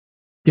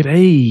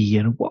G'day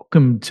and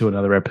welcome to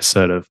another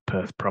episode of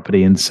Perth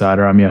Property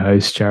Insider. I'm your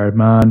host,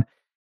 Jarrad,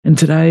 and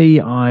today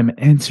I'm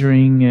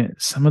answering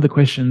some of the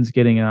questions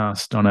getting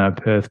asked on our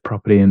Perth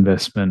Property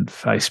Investment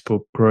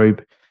Facebook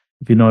group.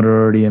 If you're not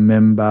already a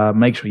member,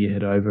 make sure you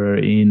head over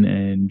in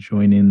and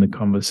join in the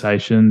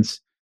conversations.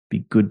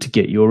 Be good to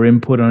get your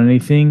input on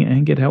anything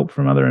and get help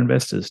from other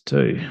investors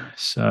too.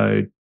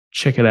 So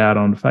check it out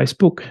on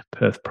Facebook,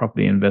 Perth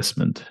Property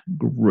Investment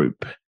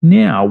Group.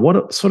 Now,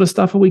 what sort of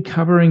stuff are we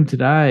covering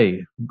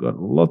today? We've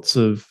got lots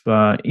of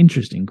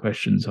interesting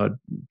questions. I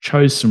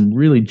chose some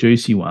really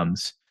juicy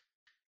ones,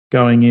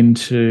 going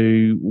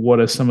into what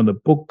are some of the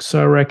books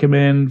I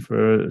recommend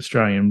for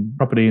Australian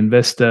property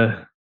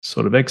investor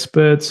sort of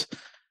experts.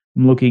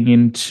 I'm looking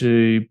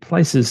into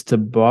places to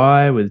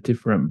buy with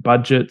different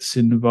budgets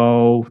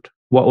involved.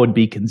 What would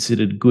be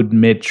considered good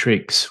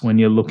metrics when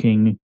you're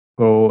looking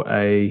for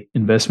a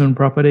investment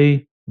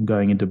property? I'm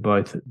going into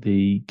both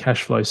the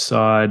cash flow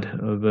side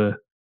of a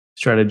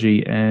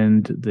strategy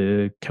and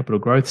the capital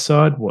growth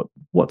side.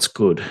 What's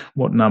good?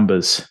 What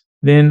numbers?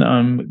 Then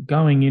I'm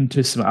going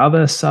into some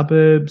other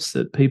suburbs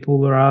that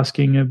people are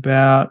asking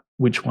about,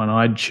 which one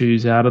I'd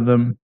choose out of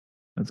them.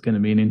 That's going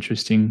to be an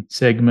interesting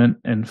segment.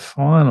 And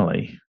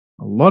finally,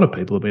 a lot of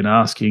people have been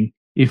asking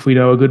if we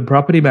know a good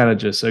property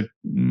manager. So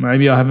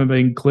maybe I haven't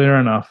been clear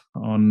enough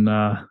on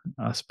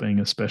us being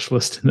a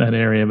specialist in that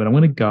area, but I'm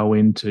going to go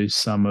into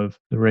some of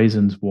the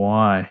reasons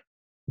why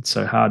it's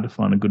so hard to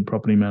find a good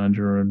property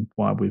manager and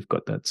why we've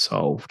got that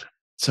solved.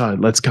 So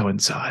let's go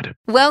inside.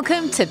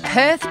 Welcome to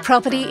Perth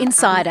Property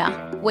Insider,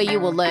 where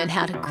you will learn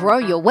how to grow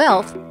your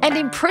wealth and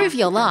improve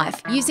your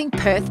life using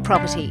Perth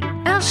property.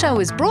 Our show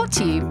is brought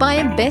to you by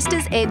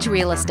Investors Edge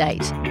Real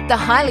Estate, the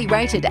highly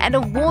rated and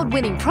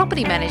award-winning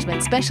property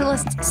management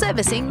specialists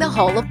servicing the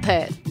whole of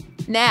Perth.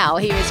 Now,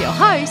 here is your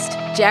host,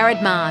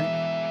 Jarrad Mann.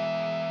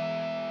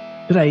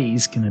 Today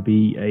is going to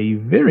be a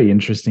very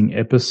interesting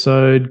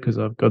episode because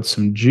I've got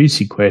some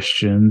juicy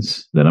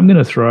questions that I'm going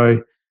to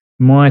throw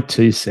my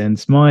 2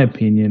 cents, my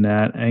opinion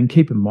at, and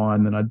keep in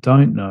mind that I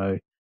don't know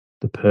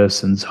the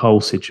person's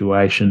whole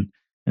situation.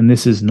 And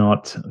this is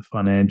not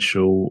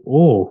financial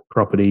or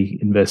property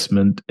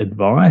investment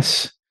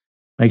advice.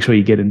 Make sure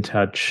you get in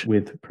touch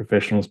with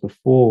professionals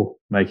before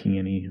making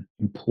any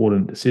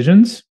important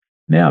decisions.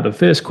 Now, the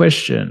first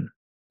question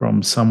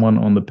from someone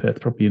on the Perth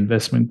Property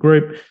Investment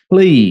Group: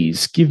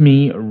 please give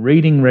me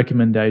reading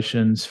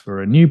recommendations for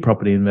a new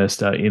property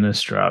investor in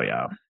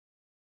Australia.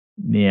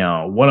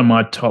 Now, what are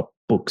my top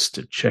books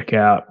to check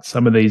out?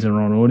 Some of these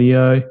are on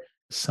audio,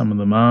 some of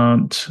them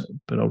aren't,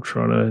 but I'll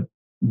try to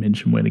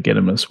mention where to get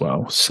them as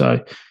well. So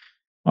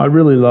I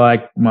really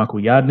like Michael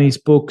Yardney's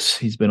books.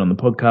 He's been on the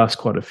podcast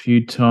quite a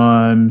few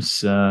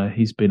times.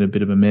 He's been a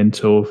bit of a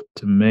mentor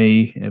to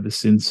me ever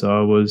since I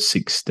was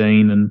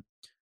 16 and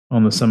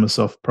on the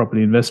Summersoft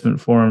property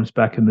investment forums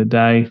back in the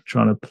day,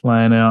 trying to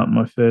plan out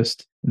my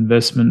first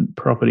investment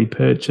property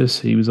purchase.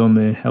 He was on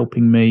there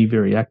helping me,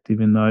 very active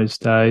in those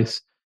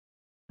days.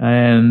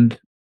 And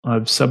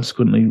I've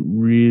subsequently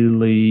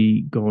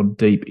really gone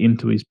deep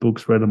into his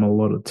books, read them a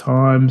lot of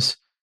times.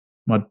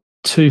 My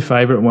 2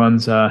 favorite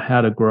ones are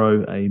How to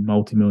Grow a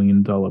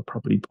Multi-Million-Dollar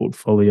Property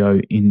Portfolio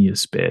in Your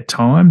Spare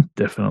Time.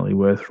 Definitely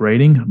worth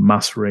reading.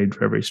 Must read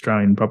for every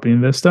Australian property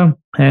investor.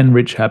 And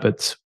Rich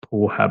Habits,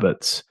 Poor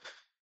Habits.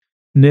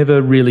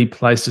 Never really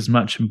placed as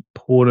much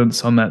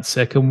importance on that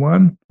second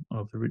one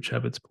of the Rich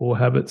Habits, Poor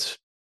Habits.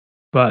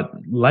 But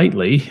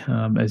lately,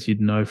 as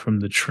you'd know from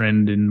the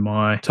trend in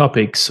my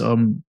topics,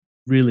 I'm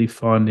really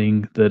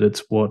finding that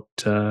it's what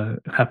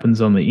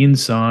happens on the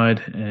inside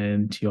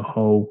and your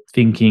whole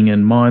thinking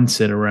and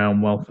mindset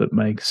around wealth that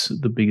makes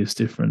the biggest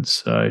difference.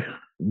 So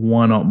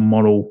why not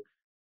model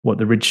what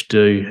the rich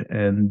do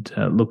and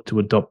look to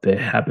adopt their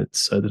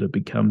habits so that it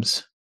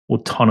becomes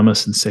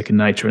autonomous and second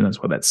nature? And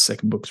that's why that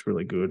second book's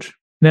really good.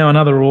 Now,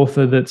 another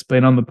author that's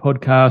been on the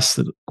podcast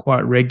that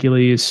quite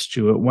regularly is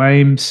Stuart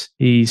Wames.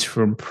 He's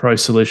from Pro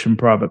Solution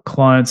Private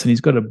Clients, and he's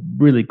got a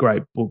really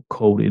great book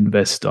called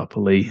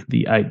Investopoly,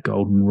 The 8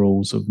 Golden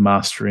Rules of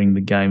Mastering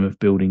the Game of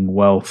Building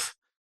Wealth.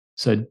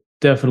 So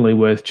definitely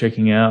worth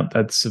checking out.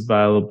 That's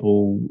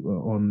available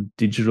on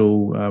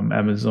digital,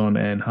 Amazon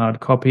and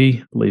hard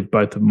copy. I believe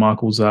both of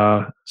Michael's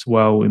are as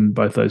well in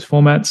both those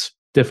formats.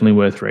 Definitely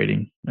worth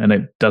reading. And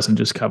it doesn't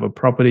just cover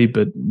property,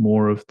 but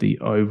more of the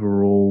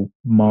overall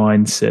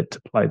mindset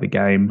to play the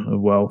game of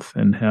wealth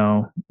and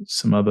how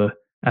some other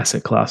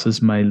asset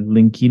classes may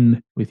link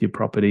in with your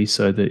property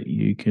so that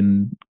you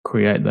can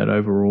create that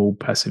overall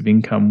passive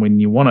income when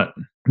you want it.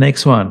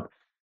 Next one.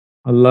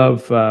 I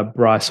love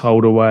Bryce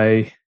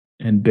Holdaway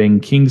and Ben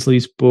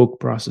Kingsley's book.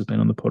 Bryce has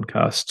been on the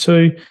podcast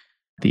too.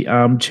 The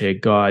Armchair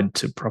Guide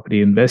to Property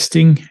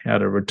Investing, How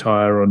to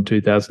Retire on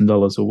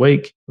 $2,000 a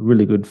Week. A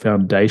really good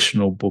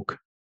foundational book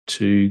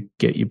to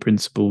get your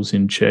principles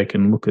in check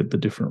and look at the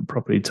different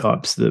property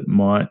types that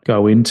might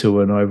go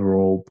into an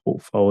overall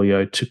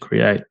portfolio to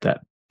create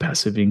that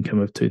passive income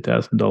of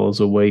 $2,000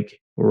 a week.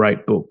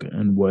 Great book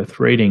and worth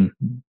reading.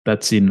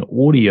 That's in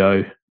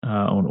audio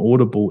on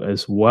Audible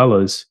as well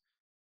as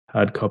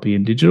hard copy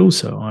and digital.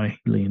 So I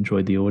really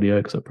enjoyed the audio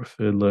because I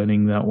prefer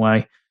learning that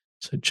way.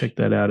 So check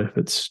that out if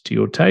it's to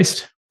your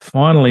taste.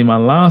 Finally, my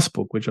last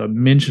book, which I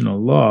mention a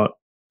lot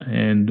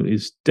and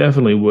is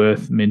definitely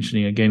worth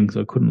mentioning again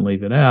because I couldn't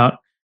leave it out,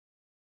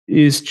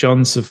 is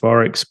John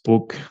Safaric's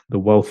book, The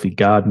Wealthy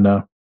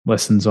Gardener,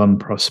 Lessons on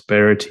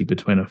Prosperity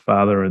Between a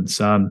Father and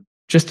Son.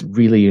 Just a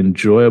really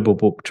enjoyable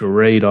book to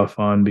read, I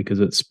find, because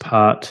it's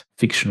part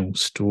fictional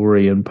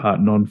story and part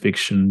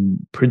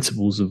non-fiction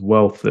principles of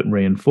wealth that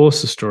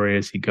reinforce the story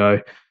as you go.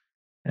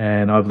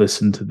 And I've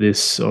listened to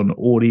this on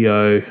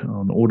audio,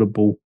 on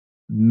Audible,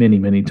 many,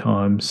 many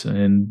times,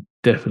 and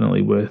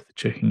definitely worth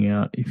checking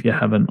out if you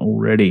haven't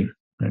already. I'm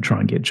going to try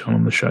and get John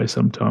on the show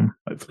sometime.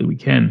 Hopefully we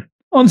can.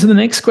 On to the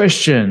next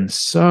question.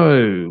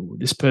 So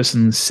this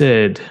person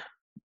said,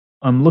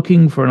 I'm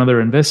looking for another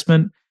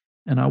investment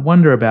and I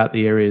wonder about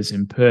the areas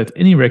in Perth.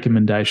 Any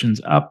recommendations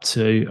up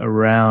to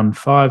around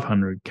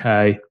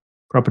 500K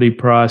property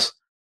price?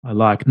 I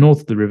like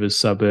north of the river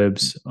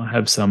suburbs. I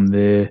have some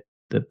there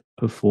that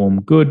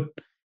perform good.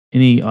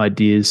 Any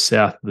ideas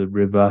south of the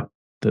river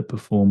that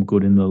perform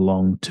good in the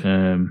long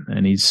term?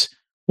 And he's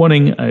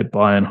wanting a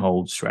buy and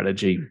hold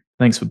strategy.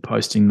 Thanks for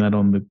posting that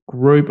on the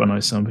group. I know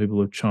some people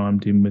have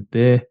chimed in with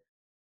their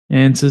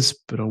answers,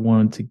 but I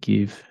wanted to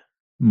give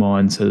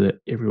mine so that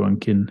everyone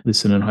can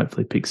listen and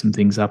hopefully pick some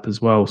things up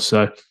as well.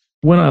 So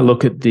when I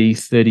look at the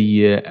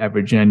 30-year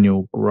average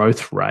annual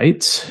growth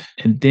rates,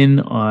 and then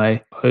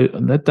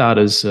that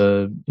data's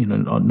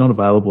not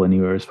available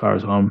anywhere as far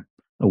as I'm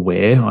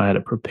aware. I had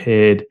it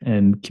prepared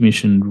and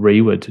commissioned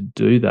Rewa to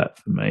do that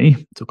for me.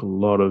 It took a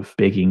lot of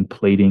begging,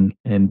 pleading,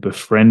 and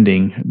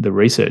befriending the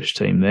research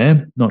team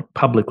there. Not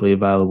publicly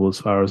available as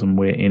far as I'm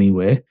aware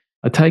anywhere.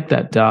 I take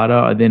that data,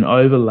 I then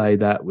overlay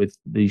that with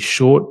the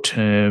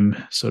short-term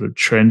sort of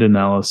trend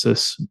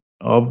analysis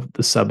of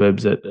the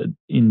suburbs at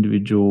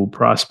individual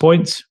price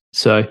points.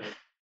 So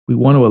we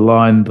want to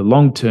align the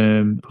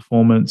long-term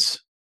performance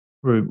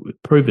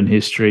with proven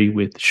history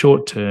with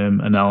short-term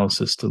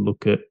analysis to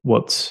look at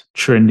what's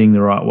trending the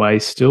right way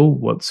still,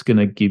 what's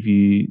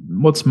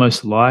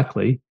most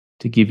likely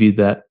to give you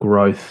that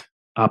growth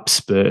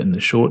upspurt in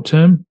the short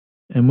term.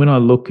 And when I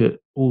look at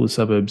all the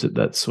suburbs at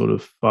that sort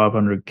of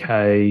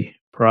 500K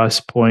price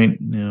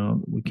point,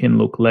 now we can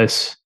look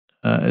less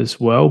as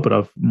well, but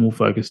I've more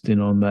focused in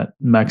on that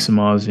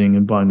maximizing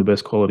and buying the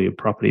best quality of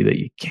property that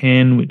you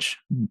can, which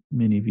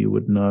many of you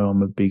would know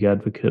I'm a big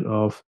advocate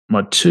of.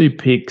 My two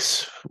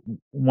picks,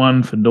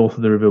 one for north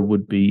of the river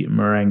would be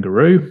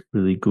Marangaroo,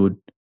 really good,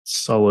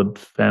 solid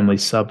family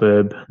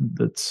suburb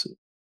that's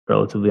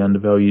relatively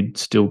undervalued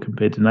still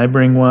compared to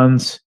neighbouring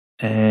ones,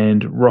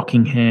 and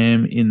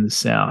Rockingham in the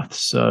south.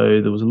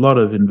 So there was a lot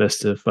of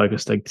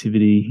investor-focused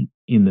activity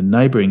in the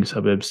neighbouring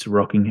suburbs to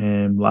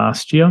Rockingham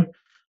last year.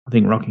 I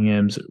think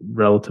Rockingham's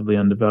relatively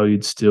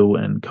undervalued still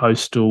and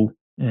coastal,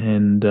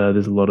 and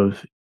there's a lot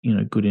of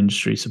good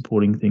industry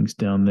supporting things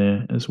down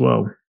there as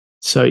well.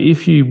 So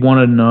if you want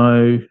to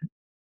know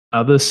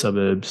other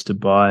suburbs to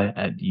buy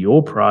at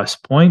your price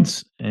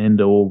points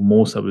and or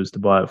more suburbs to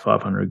buy at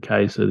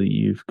 500K so that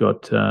you've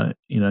got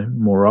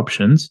more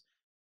options,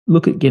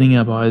 look at getting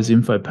our buyer's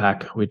info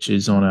pack, which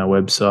is on our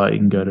website. You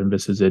can go to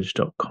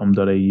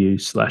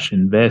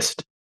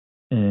investorsedge.com.au/invest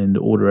and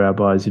order our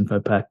buyer's info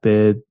pack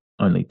there.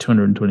 Only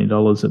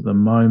 $220 at the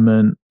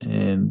moment,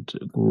 and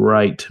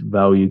great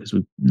value because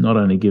we not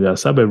only give our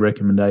suburb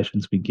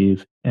recommendations, we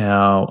give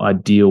our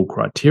ideal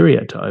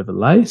criteria to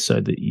overlay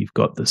so that you've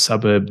got the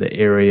suburb, the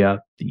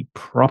area, the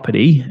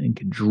property, and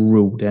can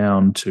drill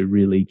down to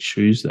really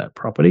choose that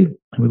property.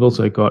 And we've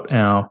also got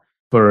our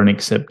foreign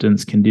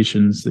acceptance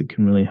conditions that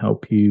can really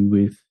help you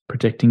with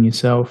protecting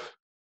yourself.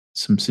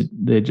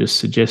 They're just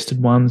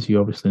suggested ones. You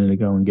obviously need to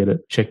go and get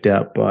it checked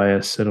out by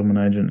a settlement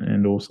agent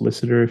and or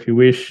solicitor if you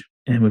wish.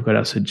 And we've got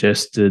our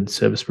suggested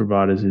service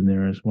providers in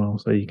there as well,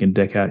 so you can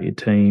deck out your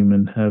team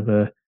and have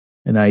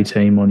an A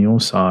team on your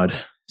side.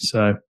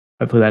 So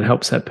hopefully that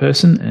helps that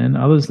person and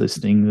others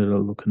listening that are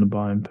looking to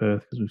buy in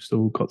Perth, because we've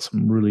still got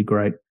some really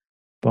great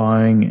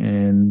buying.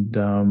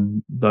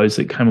 And those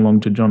that came along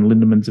to John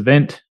Lindeman's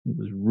event, it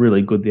was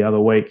really good the other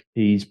week.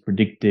 He's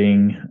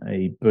predicting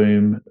a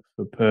boom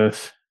for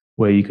Perth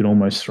where you can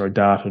almost throw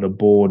dart at a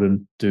board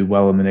and do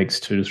well in the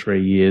next 2 to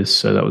 3 years.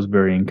 So that was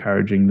very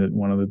encouraging that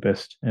one of the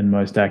best and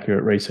most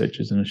accurate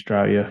researchers in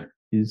Australia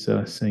is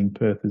seeing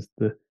Perth as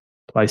the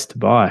place to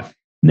buy.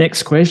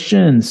 Next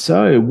question.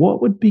 So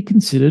what would be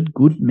considered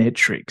good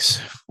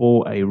metrics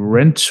for a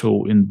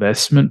rental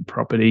investment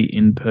property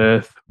in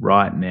Perth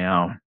right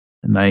now?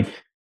 And they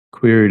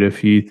queried a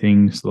few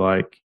things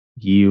like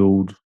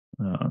yield,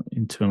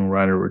 internal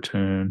rate of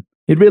return.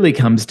 It really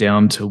comes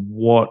down to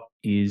what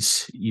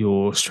is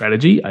your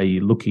strategy. Are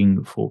you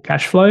looking for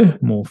cash flow,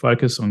 more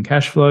focus on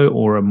cash flow,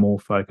 or a more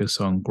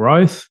focus on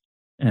growth?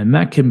 And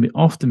that can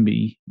often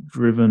be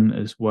driven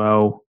as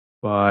well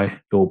by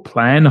your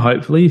plan,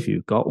 hopefully, if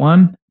you've got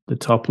one, the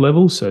top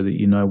level, so that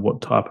you know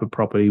what type of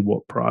property,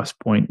 what price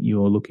point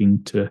you're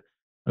looking to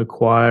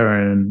acquire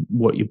and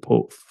what your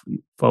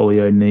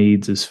portfolio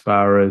needs as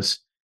far as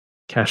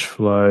cash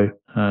flow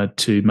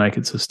to make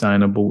it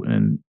sustainable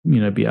and,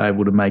 be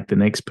able to make the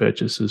next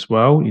purchase as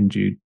well in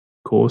due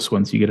course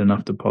once you get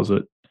enough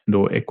deposit and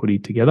or equity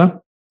together.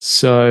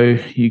 So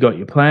you got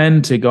your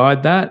plan to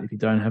guide that. If you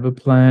don't have a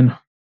plan,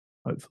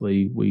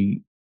 hopefully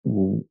we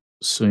will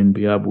soon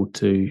be able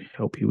to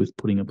help you with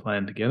putting a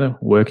plan together,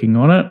 working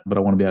on it. But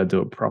I want to be able to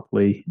do it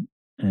properly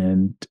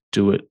and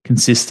do it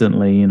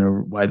consistently in a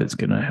way that's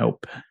going to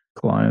help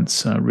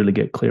clients really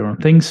get clear on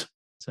things.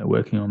 So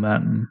working on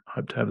that and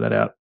hope to have that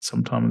out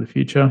sometime in the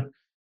future.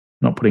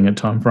 Not putting a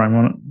time frame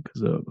on it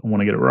because I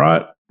want to get it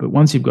right. But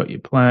once you've got your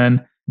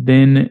plan,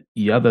 then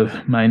the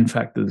other main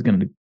factor that's going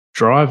to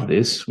drive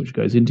this, which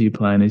goes into your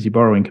plan, is your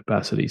borrowing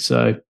capacity.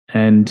 So,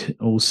 and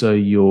also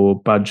your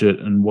budget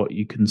and what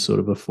you can sort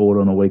of afford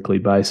on a weekly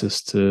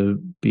basis to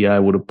be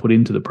able to put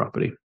into the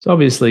property. So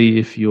obviously,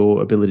 if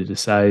your ability to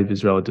save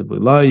is relatively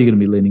low, you're going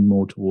to be leaning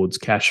more towards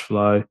cash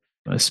flow,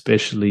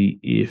 especially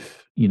if,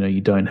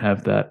 you don't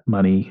have that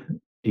money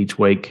each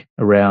week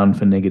around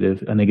for a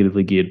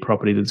negatively geared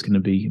property that's going to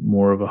be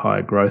more of a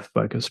higher growth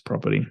focused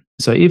property.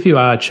 So if you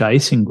are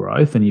chasing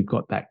growth and you've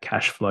got that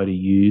cash flow to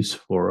use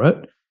for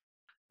it,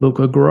 look,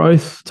 a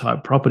growth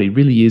type property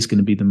really is going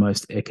to be the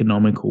most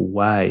economical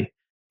way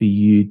for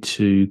you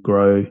to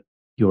grow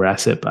your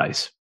asset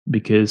base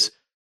because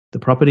the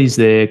property's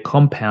there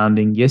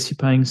compounding. Yes, you're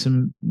paying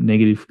you're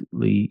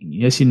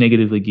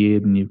negatively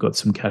geared and you've got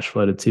some cash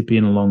flow to tip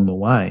in along the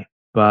way,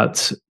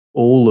 but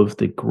all of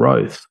the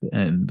growth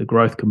and the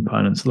growth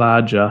component's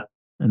larger,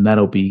 and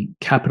that'll be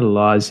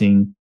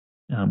capitalizing,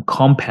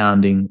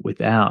 compounding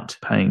without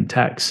paying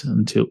tax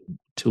until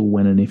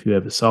when and if you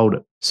ever sold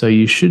it. So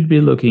you should be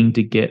looking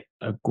to get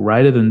a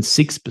greater than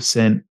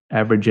 6%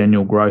 average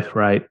annual growth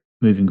rate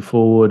moving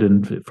forward,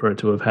 and for it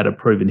to have had a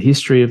proven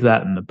history of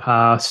that in the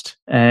past.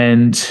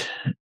 And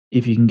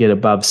if you can get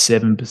above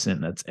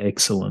 7%, that's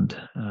excellent,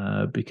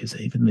 because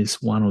even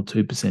this 1 or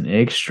 2%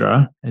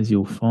 extra, as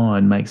you'll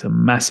find, makes a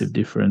massive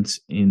difference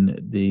in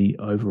the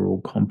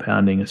overall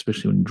compounding,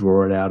 especially when you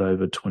draw it out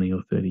over 20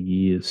 or 30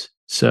 years.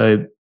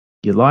 So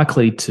you're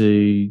likely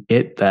to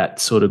get that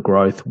sort of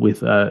growth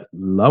with a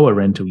lower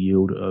rental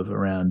yield of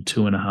around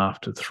 2.5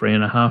 to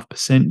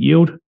 3.5%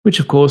 yield, which,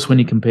 of course, when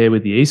you compare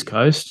with the East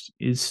Coast,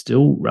 is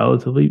still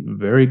relatively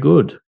very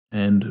good.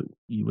 And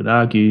you would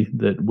argue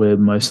that we're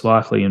most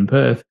likely in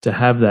Perth to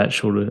have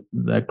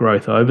that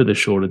growth over the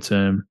shorter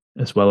term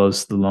as well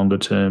as the longer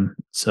term.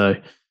 So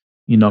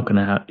you're not going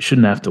to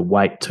shouldn't have to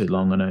wait too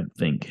long, I don't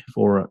think,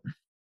 for it. You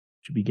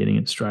should be getting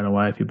it straight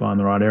away if you're buying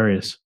the right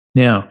areas.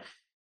 Now,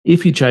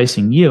 if you're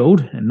chasing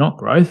yield and not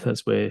growth,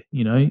 that's where,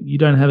 you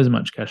don't have as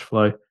much cash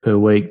flow per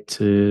week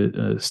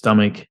to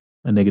stomach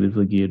a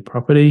negatively geared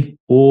property,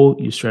 or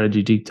your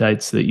strategy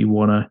dictates that you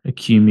want to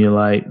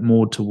accumulate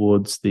more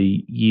towards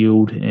the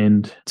yield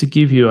and to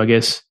give you, I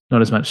guess,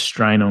 not as much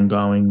strain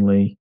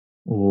ongoingly,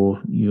 or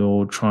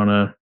you're trying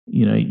to,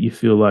 you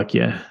feel like,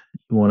 you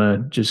want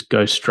to just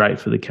go straight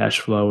for the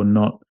cash flow and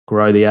not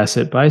grow the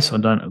asset base. I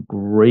don't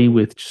agree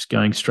with just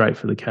going straight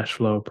for the cash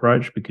flow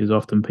approach because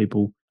often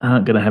people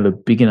aren't going to have a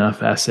big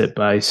enough asset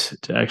base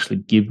to actually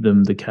give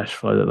them the cash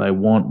flow that they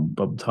want.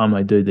 By the time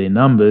they do their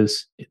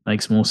numbers, it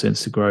makes more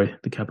sense to grow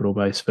the capital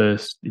base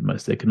first. The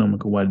most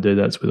economical way to do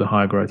that's with a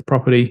high growth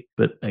property.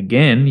 But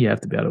again, you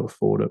have to be able to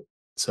afford it.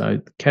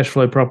 So cash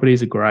flow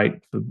properties are great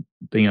for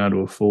being able to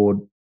afford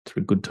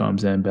through good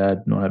times and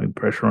bad, not having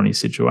pressure on your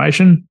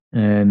situation.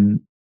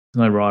 And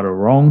there's no right or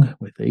wrong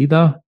with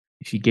either.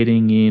 If you're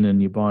getting in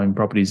and you're buying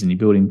properties in your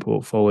building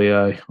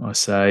portfolio, I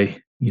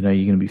say, you're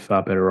going to be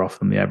far better off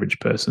than the average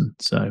person.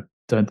 So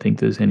don't think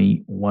there's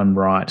any one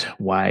right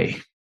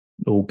way,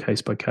 all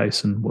case by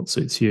case and what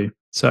suits you.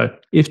 So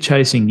if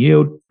chasing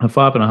yield, a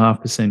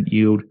 5.5%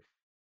 yield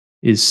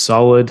is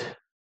solid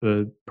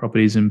for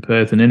properties in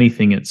Perth, and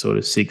anything at sort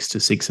of 6 to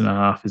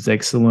 6.5 is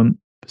excellent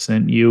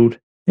 % yield.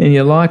 And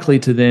you're likely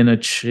to then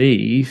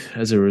achieve,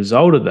 as a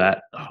result of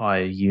that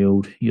higher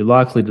yield, you're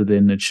likely to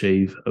then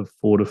achieve a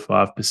 4 to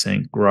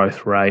 5%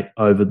 growth rate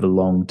over the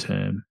long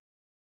term.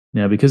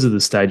 Now, because of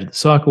the stage of the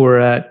cycle we're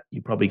at,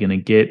 you're probably going to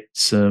get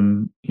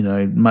some,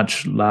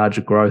 much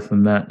larger growth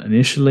than that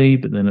initially,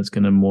 but then it's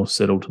going to more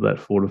settle to that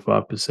 4 to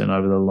 5%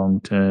 over the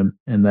long term.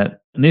 And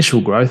that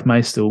initial growth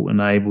may still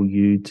enable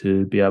you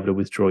to be able to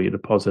withdraw your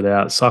deposit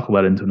out, cycle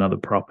that into another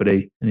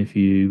property. And if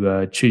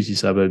you choose your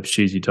suburbs,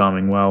 choose your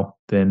timing well,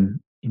 then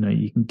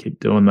you can keep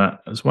doing that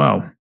as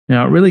well.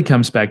 Now, it really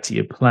comes back to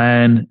your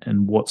plan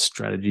and what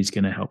strategy is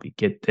going to help you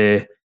get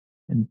there.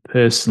 And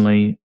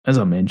personally, as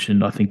I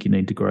mentioned, I think you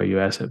need to grow your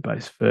asset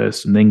base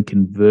first and then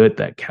convert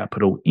that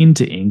capital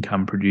into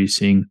income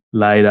producing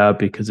later,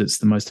 because it's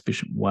the most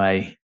efficient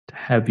way to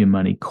have your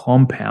money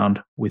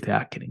compound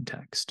without getting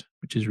taxed,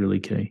 which is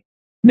really key.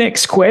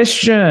 Next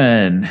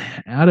question.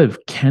 Out of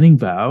Canning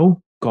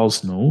Vale,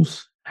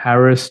 Gosnells,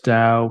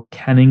 Harrisdale,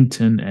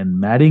 Cannington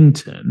and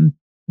Maddington,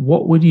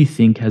 what would you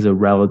think has a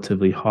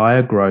relatively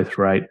higher growth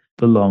rate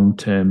for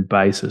long-term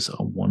basis? I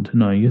want to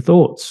know your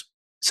thoughts.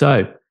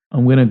 So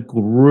I'm going to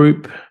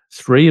group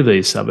 3 of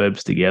these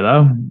suburbs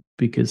together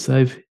because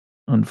they've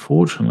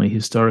unfortunately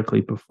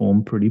historically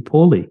performed pretty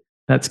poorly.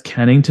 That's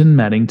Cannington,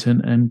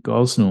 Maddington, and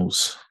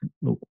Gosnells.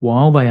 Look,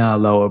 while they are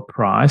lower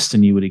priced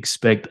and you would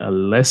expect a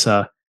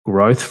lesser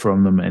growth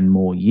from them and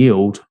more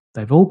yield,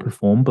 they've all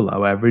performed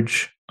below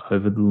average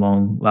over the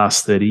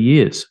last 30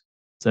 years.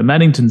 So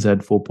Maddington's had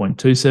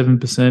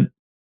 4.27%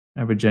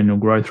 average annual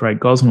growth rate,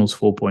 Gosnells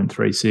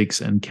 4.36,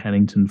 and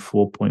Cannington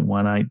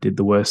 4.18 did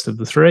the worst of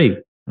the three.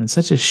 And it's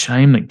such a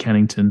shame that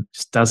Cannington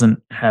just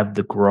doesn't have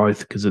the growth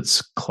because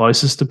it's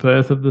closest to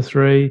Perth of the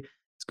three.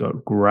 It's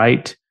got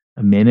great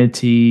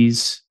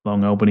amenities,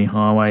 Long Albany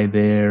Highway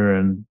there,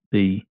 and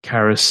the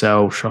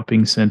Carousel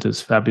shopping centre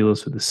is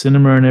fabulous with the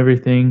cinema and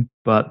everything.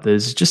 But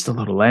there's just a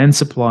lot of land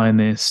supply in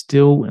there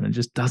still, and it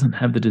just doesn't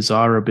have the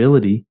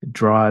desirability that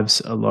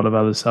drives a lot of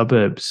other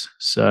suburbs.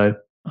 So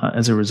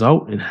as a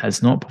result, it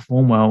has not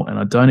performed well, and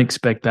I don't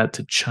expect that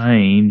to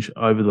change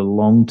over the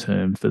long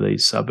term for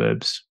these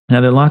suburbs. Now,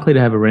 they're likely to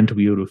have a rental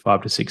yield of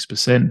 5 to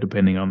 6%,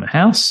 depending on the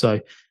house. So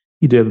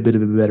you do have a bit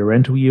of a better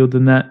rental yield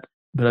than that,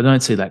 but I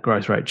don't see that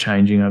growth rate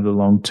changing over the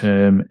long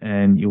term,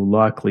 and you'll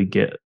likely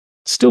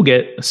still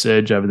get a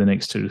surge over the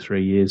next 2 to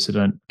 3 years. So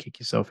don't kick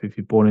yourself if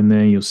you're bought in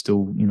there. You'll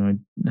still,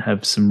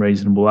 have some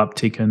reasonable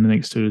uptick in the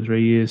next 2 to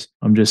 3 years.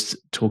 I'm just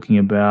talking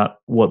about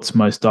what's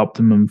most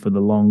optimum for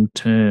the long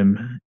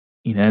term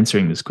in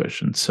answering this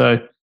question. So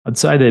I'd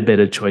say there are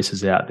better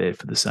choices out there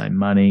for the same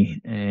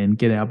money, and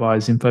get our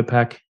buyer's info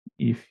pack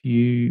if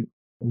you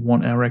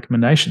want our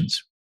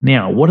recommendations.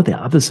 Now, what are the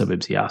other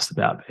suburbs he asked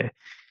about there?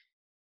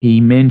 He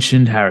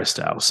mentioned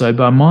Harrisdale. So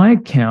by my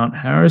account,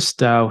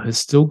 Harrisdale has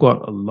still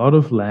got a lot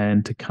of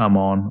land to come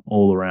on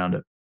all around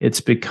it.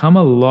 It's become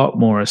a lot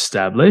more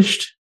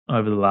established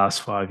over the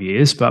last 5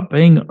 years, but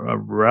being a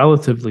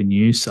relatively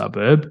new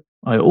suburb,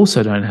 I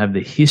also don't have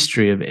the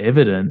history of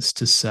evidence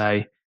to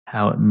say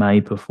how it may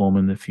perform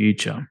in the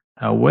future.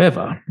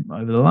 However,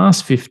 over the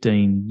last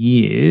 15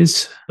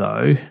 years,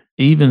 though,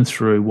 even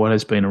through what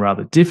has been a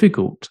rather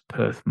difficult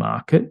Perth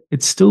market,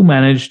 it's still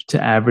managed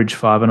to average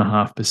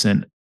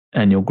 5.5%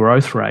 annual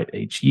growth rate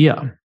each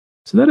year.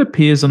 So that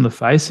appears on the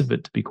face of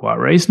it to be quite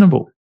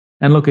reasonable.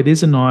 And look, it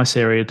is a nice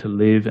area to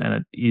live, and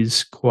it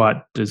is quite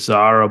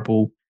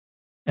desirable.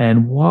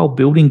 And while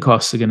building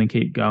costs are going to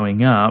keep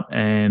going up,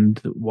 and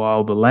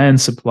while the land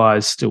supply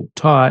is still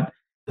tight,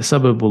 the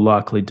suburb will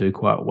likely do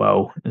quite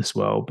well as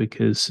well,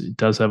 because it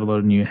does have a lot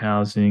of new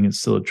housing. It's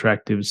still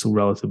attractive. It's still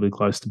relatively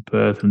close to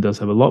Perth, and does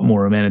have a lot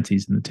more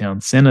amenities in the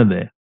town centre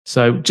there.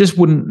 So just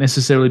wouldn't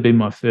necessarily be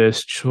my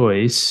first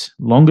choice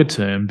longer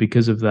term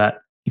because of that.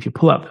 If you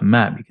pull up the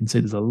map, you can see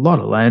there's a lot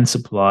of land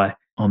supply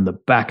on the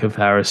back of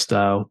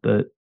Harrisdale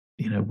that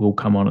will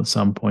come on at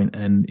some point,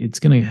 and it's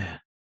going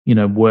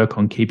to work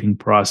on keeping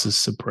prices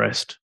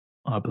suppressed,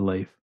 I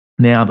believe.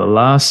 Now, the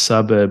last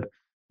suburb,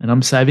 and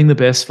I'm saving the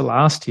best for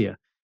last here.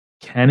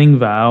 Canning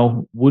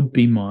Vale would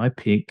be my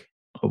pick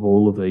of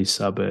all of these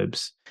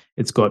suburbs.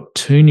 It's got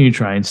 2 new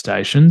train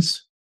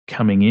stations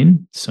coming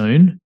in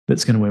soon.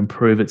 That's going to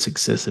improve its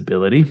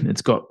accessibility.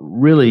 It's got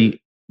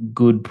really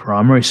good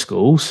primary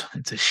schools.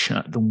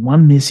 The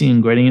one missing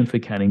ingredient for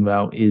Canning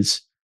Vale is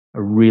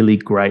a really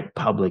great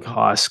public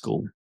high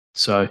school.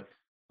 So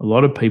a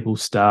lot of people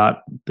start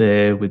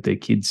there with their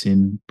kids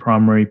in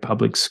primary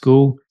public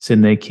school,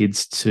 send their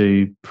kids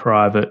to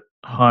private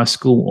high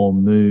school, or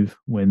move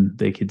when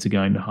their kids are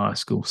going to high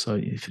school. So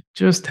if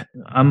just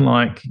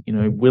unlike,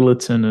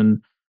 Willetton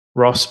and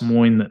Ross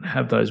Moyne that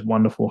have those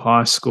wonderful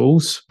high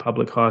schools,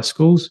 public high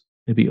schools,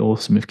 it'd be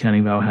awesome if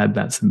Canning Vale had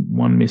that.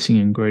 One missing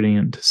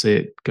ingredient to see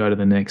it go to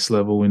the next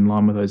level in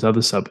line with those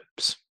other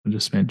suburbs I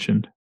just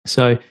mentioned.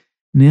 So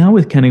now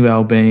with Canning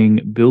Vale being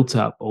built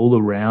up all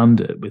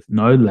around it with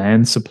no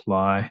land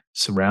supply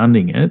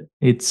surrounding it,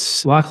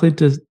 it's likely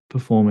to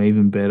perform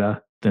even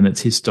better than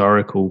its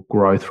historical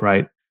growth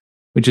rate,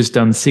 which has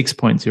done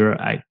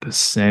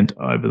 6.08%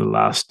 over the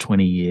last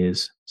 20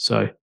 years.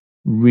 So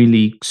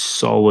really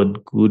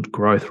solid, good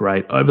growth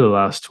rate over the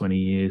last 20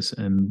 years.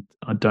 And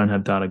I don't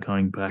have data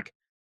going back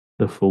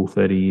the full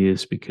 30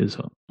 years because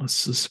I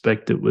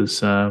suspect it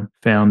was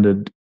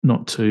founded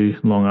not too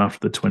long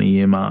after the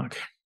 20-year mark.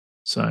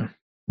 So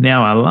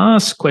now our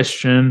last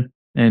question,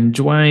 and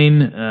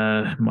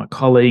Dwayne, my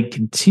colleague,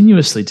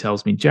 continuously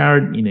tells me,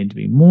 Jarrad, you need to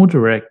be more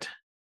direct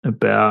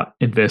about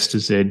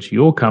Investors Edge,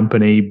 your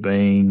company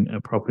being a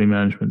property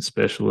management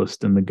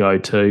specialist and the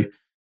go-to.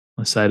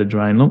 I say to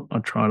Dwayne, look,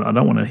 I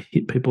don't want to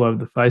hit people over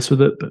the face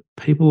with it, but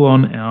people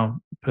on our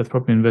Perth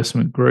Property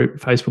Investment Group,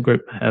 Facebook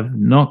group, have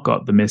not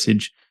got the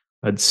message.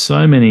 I had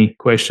so many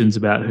questions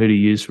about who to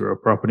use for a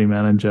property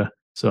manager.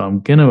 So I'm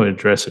going to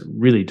address it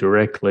really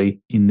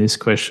directly in this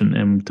question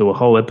and do a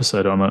whole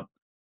episode on it,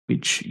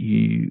 which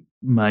you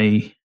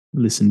may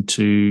listen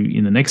to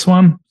in the next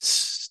one.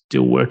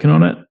 Still working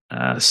on it.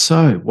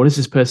 So what has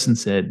this person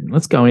said?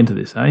 Let's go into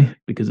this,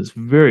 because it's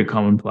very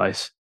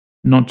commonplace,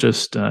 not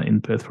just in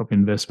Perth Property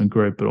Investment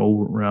Group, but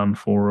all around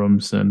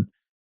forums and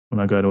when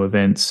I go to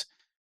events.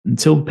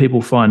 Until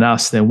people find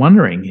us, they're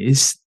wondering,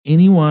 does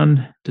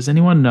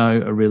anyone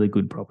know a really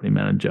good property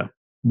manager?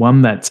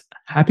 One that's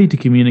happy to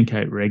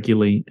communicate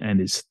regularly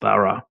and is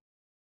thorough.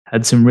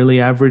 Had some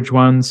really average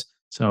ones,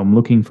 So I'm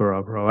looking for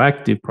a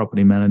proactive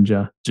property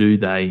manager. Do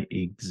they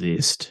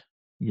exist?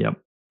 Yep.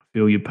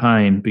 Feel your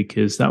pain,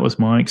 because that was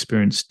my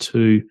experience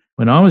too.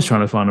 When I was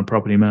trying to find a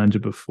property manager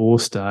before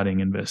starting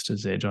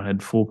Investors Edge, I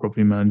had 4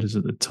 property managers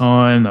at the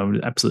time. They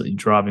were absolutely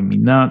driving me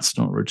nuts,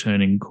 not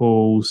returning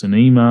calls and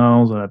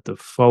emails. I had to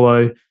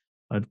follow.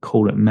 I'd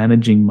called it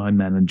managing my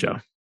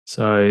manager.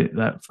 So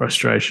that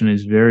frustration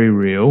is very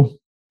real.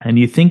 And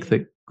you think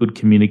that good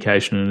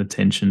communication and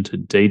attention to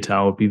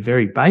detail would be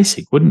very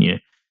basic, wouldn't you?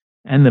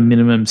 And the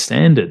minimum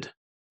standard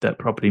that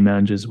property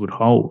managers would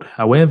hold.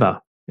 However,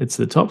 it's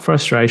the top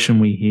frustration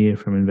we hear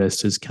from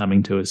investors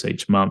coming to us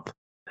each month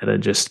that are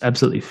just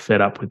absolutely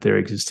fed up with their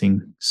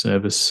existing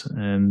service.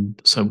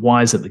 And so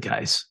why is it the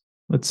case?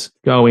 Let's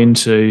go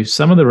into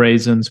some of the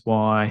reasons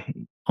why,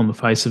 on the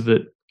face of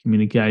it,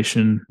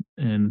 communication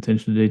and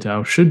attention to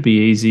detail should be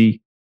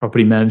easy.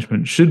 Property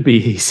management should be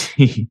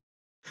easy.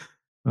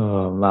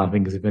 Oh, I'm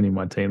laughing because if any of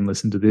my team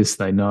listen to this,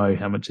 they know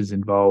how much is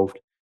involved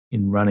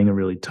in running a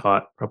really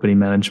tight property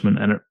management.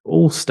 And it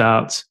all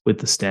starts with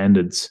the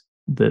standards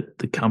that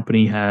the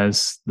company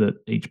has, that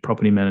each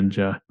property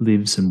manager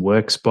lives and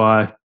works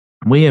by.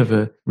 We have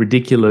a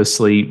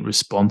ridiculously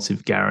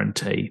responsive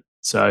guarantee.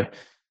 So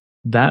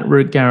that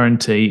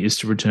guarantee is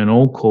to return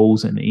all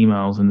calls and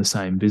emails in the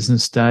same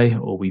business day,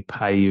 or we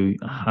pay you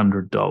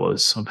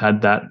 $100. I've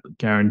had that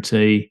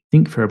guarantee, I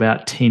think, for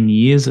about 10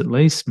 years at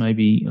least,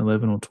 maybe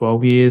 11 or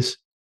 12 years.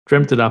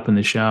 Dreamt it up in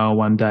the shower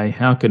one day.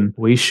 How can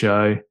we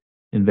show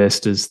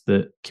investors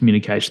that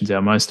communication is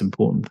our most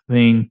important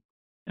thing?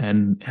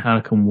 And how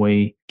can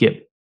we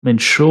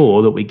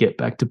ensure that we get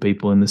back to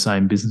people in the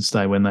same business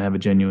day when they have a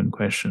genuine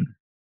question?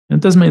 And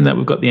it doesn't mean that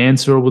we've got the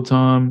answer all the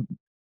time.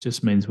 It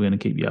just means we're going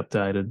to keep you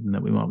updated and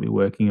that we might be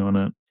working on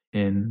it.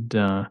 And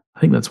I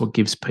think that's what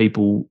gives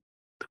people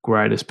the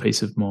greatest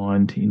peace of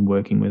mind in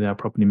working with our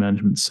property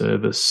management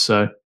service.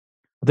 So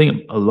I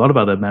think a lot of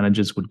other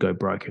managers would go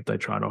broke if they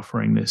tried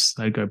offering this.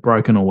 They'd go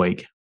broke in a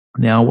week.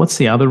 Now, what's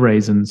the other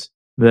reasons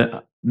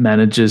that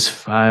managers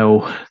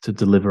fail to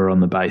deliver on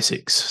the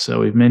basics?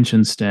 So we've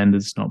mentioned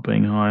standards not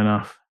being high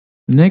enough.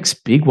 The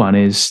next big one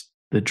is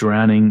the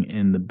drowning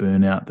and the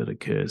burnout that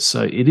occurs.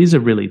 So it is a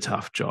really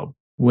tough job,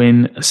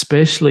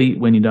 especially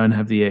when you don't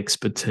have the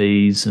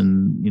expertise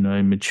and,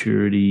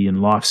 maturity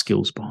and life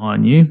skills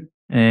behind you.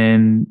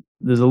 And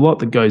there's a lot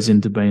that goes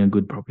into being a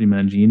good property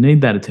manager. You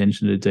need that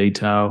attention to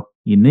detail.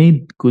 You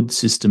need good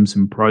systems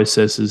and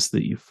processes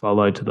that you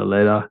follow to the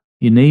letter.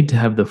 You need to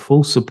have the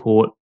full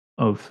support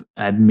of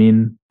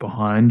admin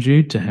behind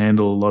you to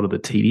handle a lot of the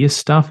tedious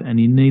stuff. And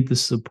you need the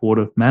support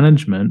of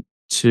management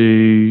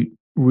to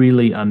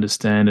really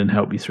understand and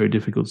help you through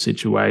difficult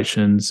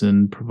situations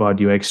and provide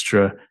you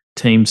extra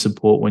team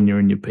support when you're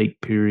in your peak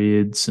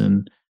periods,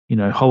 and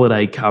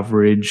holiday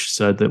coverage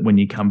so that when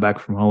you come back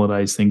from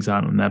holidays, things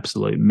aren't an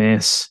absolute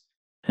mess.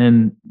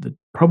 And the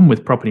problem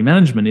with property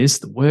management is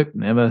the work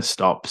never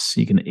stops.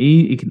 You can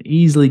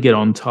easily get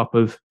on top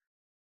of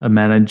a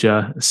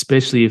manager,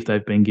 especially if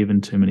they've been given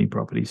too many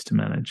properties to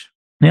manage.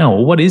 Now,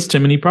 what is too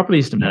many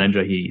properties to manage,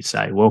 I hear you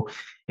say? Well,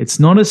 it's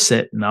not a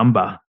set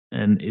number,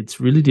 and it's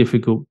really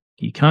difficult.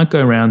 You can't go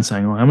around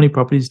saying, how many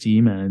properties do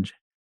you manage?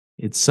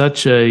 It's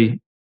such a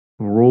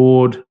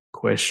broad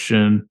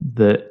question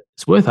that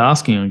it's worth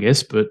asking, I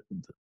guess, but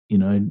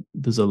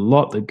there's a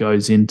lot that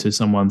goes into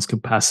someone's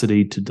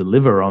capacity to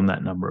deliver on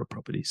that number of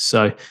properties.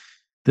 So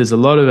there's a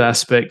lot of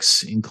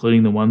aspects,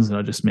 including the ones that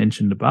I just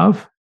mentioned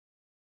above.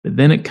 But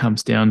then it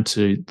comes down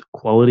to the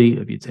quality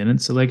of your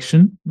tenant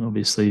selection.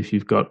 Obviously, if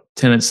you've got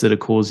tenants that are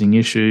causing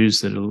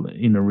issues, that are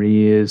in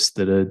arrears,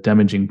 that are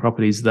damaging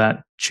properties,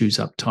 that chews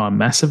up time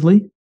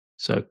massively.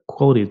 So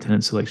quality of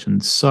tenant selection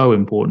is so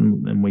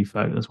important, and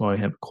that's why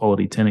we have a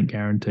quality tenant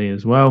guarantee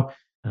as well,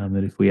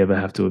 that if we ever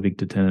have to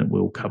evict a tenant,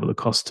 we'll cover the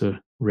cost to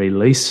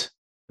release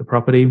the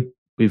property.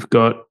 We've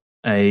got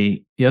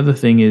the other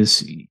thing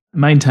is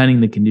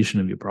maintaining the condition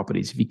of your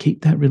properties. If you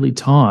keep that really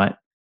tight,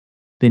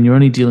 then you're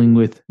only dealing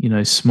with,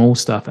 small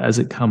stuff as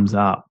it comes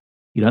up.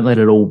 You don't let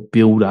it all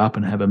build up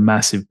and have a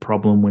massive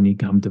problem when you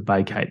come to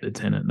vacate the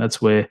tenant. That's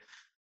where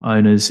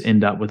owners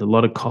end up with a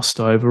lot of cost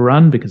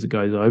overrun because it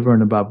goes over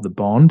and above the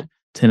bond.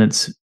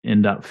 Tenants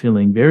end up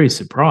feeling very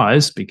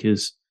surprised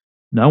because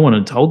no one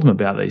had told them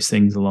about these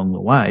things along the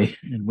way.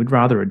 And we'd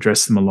rather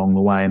address them along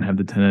the way and have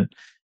the tenant,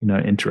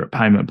 enter a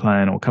payment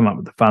plan or come up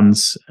with the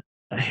funds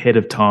ahead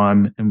of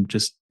time and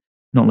just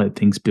not let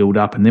things build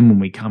up. And then when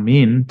we come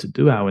in to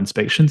do our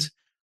inspections,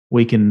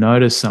 we can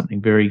notice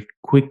something very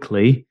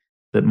quickly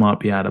that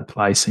might be out of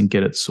place and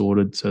get it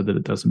sorted so that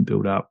it doesn't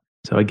build up.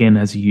 So again,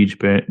 has a huge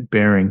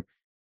bearing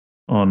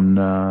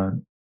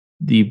on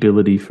the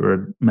ability for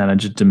a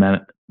manager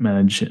to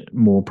manage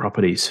more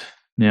properties.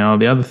 Now,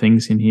 the other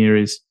things in here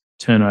is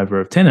turnover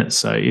of tenants.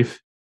 So if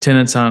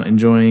tenants aren't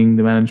enjoying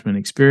the management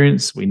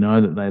experience, we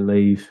know that they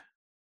leave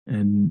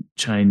and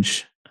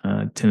change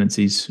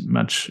tenancies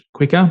much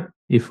quicker.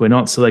 If we're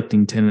not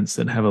selecting tenants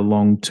that have a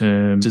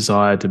long-term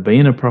desire to be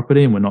in a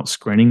property and we're not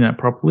screening that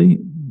properly,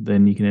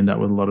 then you can end up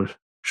with a lot of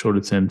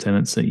shorter-term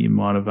tenants that you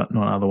might have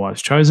not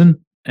otherwise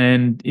chosen.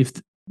 And if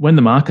when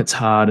the market's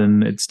hard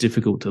and it's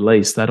difficult to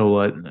lease, that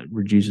all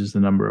reduces the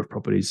number of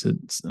properties that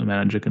a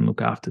manager can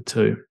look after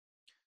too.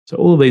 So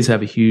all of these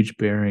have a huge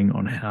bearing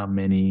on how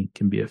many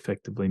can be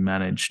effectively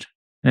managed.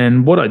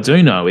 And what I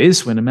do know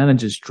is when a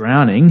manager's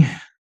drowning,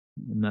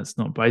 and that's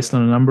not based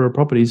on a number of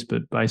properties,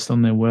 but based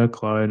on their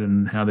workload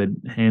and how they're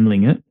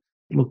handling it,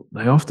 look,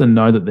 they often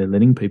know that they're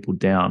letting people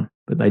down,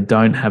 but they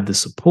don't have the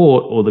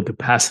support or the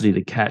capacity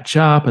to catch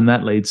up, and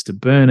that leads to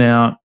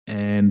burnout.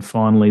 And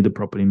finally, the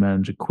property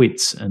manager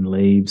quits and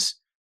leaves.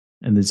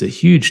 And there's a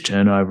huge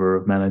turnover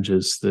of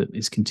managers that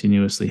is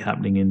continuously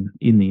happening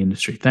in the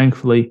industry.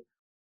 Thankfully,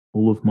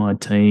 all of my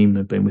team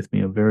have been with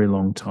me a very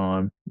long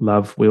time.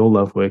 We all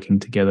love working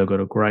together, got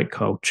a great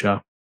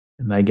culture,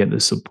 and they get the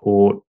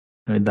support.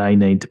 They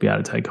need to be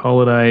able to take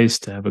holidays,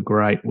 to have a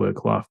great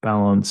work-life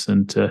balance,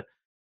 and to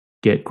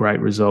get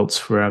great results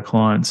for our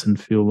clients and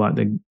feel like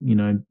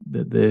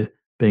that they're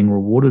being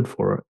rewarded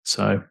for it.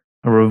 So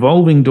a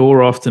revolving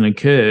door often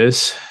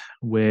occurs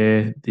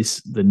where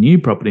the new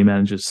property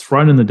manager is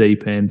thrown in the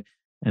deep end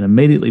and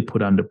immediately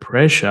put under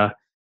pressure,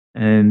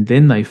 and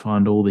then they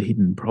find all the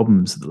hidden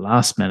problems that the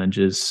last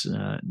manager's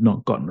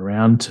not gotten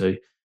around to.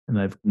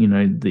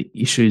 And the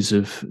issues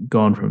have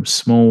gone from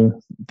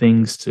small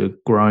things to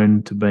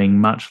grown to being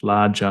much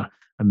larger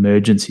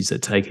emergencies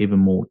that take even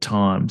more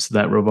time. So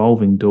that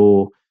revolving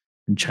door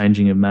and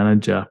changing a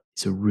manager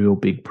is a real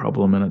big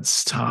problem, and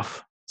it's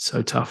tough.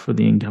 So tough for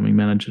the incoming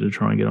manager to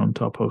try and get on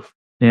top of.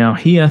 Now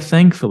here,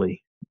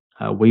 thankfully,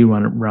 we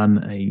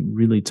run a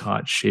really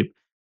tight ship.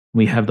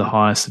 We have the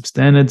highest of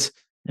standards,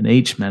 and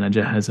each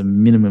manager has a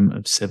minimum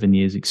of 7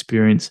 years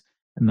experience,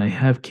 and they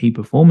have key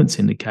performance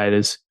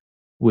indicators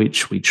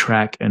which we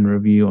track and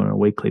review on a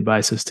weekly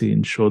basis to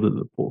ensure that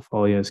the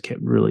portfolio is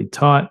kept really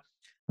tight,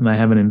 and they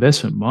have an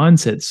investment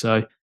mindset,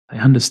 so they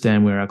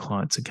understand where our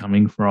clients are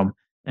coming from,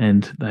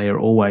 and they are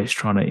always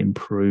trying to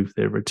improve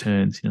their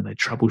returns. They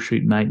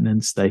troubleshoot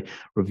maintenance, they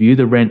review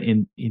the rent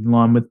in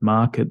line with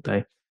market,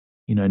 they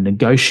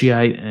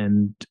negotiate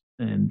and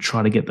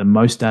try to get the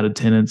most out of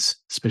tenants,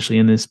 especially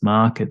in this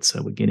market.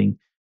 So we're getting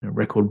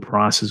record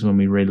prices when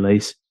we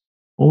release.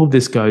 All of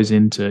this goes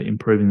into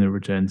improving the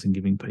returns and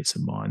giving peace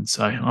of mind.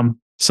 So I'm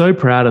so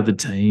proud of the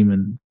team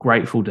and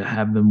grateful to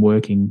have them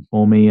working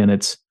for me. And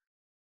it's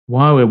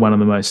why we're one of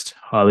the most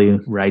highly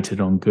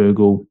rated on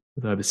Google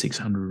with over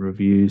 600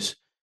 reviews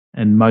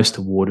and most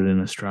awarded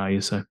in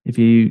Australia. So if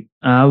you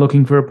are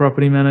looking for a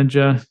property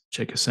manager,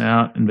 check us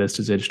out,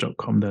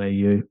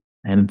 investorsedge.com.au.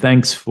 And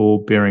thanks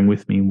for bearing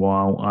with me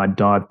while I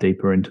dive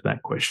deeper into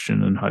that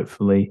question, and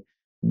hopefully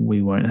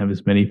we won't have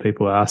as many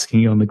people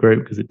asking on the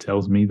group because it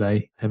tells me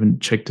they haven't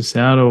checked us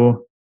out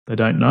or they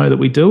don't know that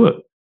we do it.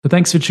 So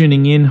thanks for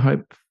tuning in.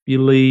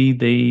 Hopefully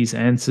these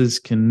answers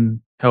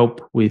can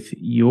help with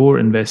your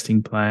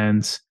investing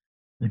plans.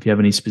 If you have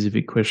any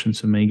specific questions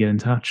for me, get in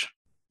touch.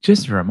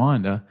 Just a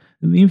reminder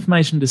that the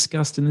information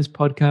discussed in this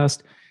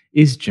podcast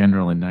is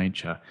general in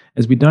nature,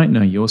 as we don't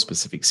know your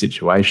specific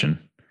situation.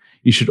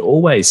 You should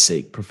always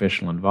seek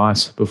professional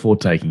advice before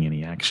taking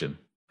any action.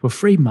 For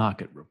free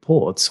market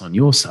reports on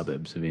your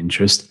suburbs of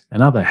interest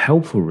and other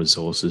helpful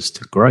resources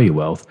to grow your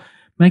wealth,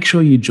 make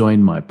sure you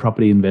join my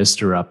property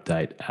investor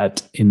update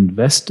at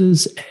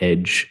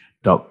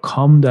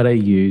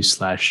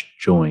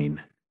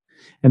investorsedge.com.au/join.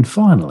 And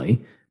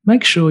finally,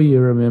 make sure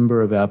you're a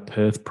member of our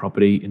Perth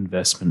Property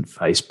Investment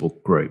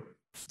Facebook group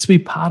to be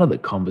part of the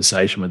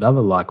conversation with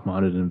other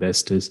like-minded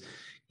investors,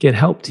 get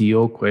help to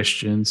your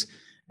questions,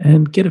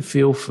 and get a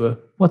feel for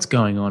what's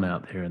going on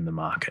out there in the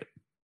market.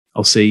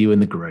 I'll see you in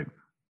the group.